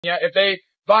Yeah, if they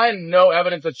find no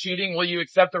evidence of cheating, will you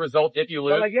accept the result if you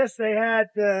lose? Well, I guess they had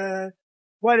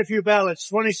quite a few ballots,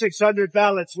 2,600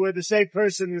 ballots where the same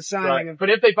person was signing them. But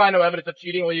if they find no evidence of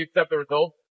cheating, will you accept the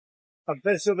result? Of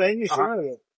Pennsylvania,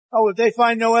 sure. Oh, if they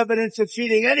find no evidence of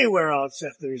cheating anywhere, I'll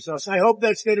accept the results. I hope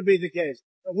that's going to be the case.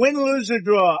 Win, lose, or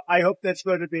draw, I hope that's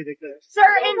going to be the case. Sir,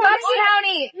 in Bucks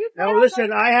County. Now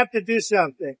listen, I have to do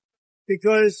something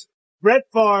because Brett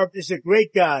Favre is a great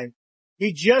guy.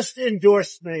 He just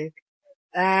endorsed me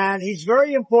and he's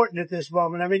very important at this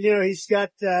moment. I mean, you know, he's got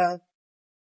a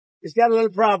little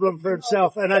problem for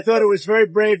himself and I thought it was very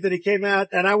brave that he came out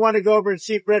and I want to go over and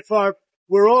see Brett Favre.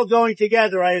 We're all going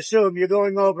together, I assume. You're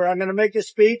going over. I'm going to make a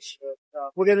speech.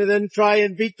 We're going to then try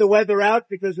and beat the weather out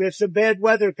because we have some bad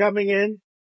weather coming in.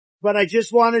 But I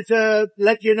just wanted to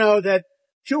let you know that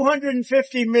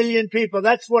 250 million people,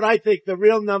 that's what I think the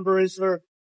real number is for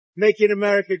making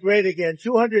America great again.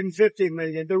 250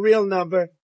 million, the real number.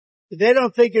 They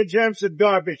don't think in terms of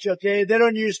garbage, okay? They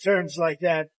don't use terms like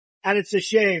that. And it's a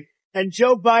shame. And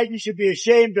Joe Biden should be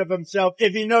ashamed of himself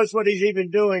if he knows what he's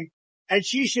even doing. And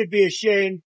she should be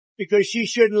ashamed because she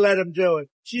shouldn't let him do it.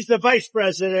 She's the vice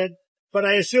president, but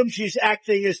I assume she's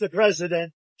acting as the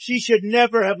president. She should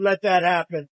never have let that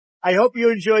happen. I hope you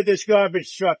enjoyed this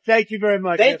garbage truck. Thank you very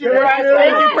much. Thank you, press.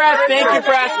 Thank you, press. Thank you,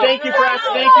 press. Thank you, press.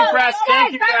 Thank you, press.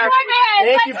 Thank you, press.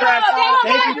 Thank you, press.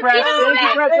 Thank you, press. Thank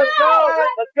you, press. Let's go.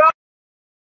 Let's go.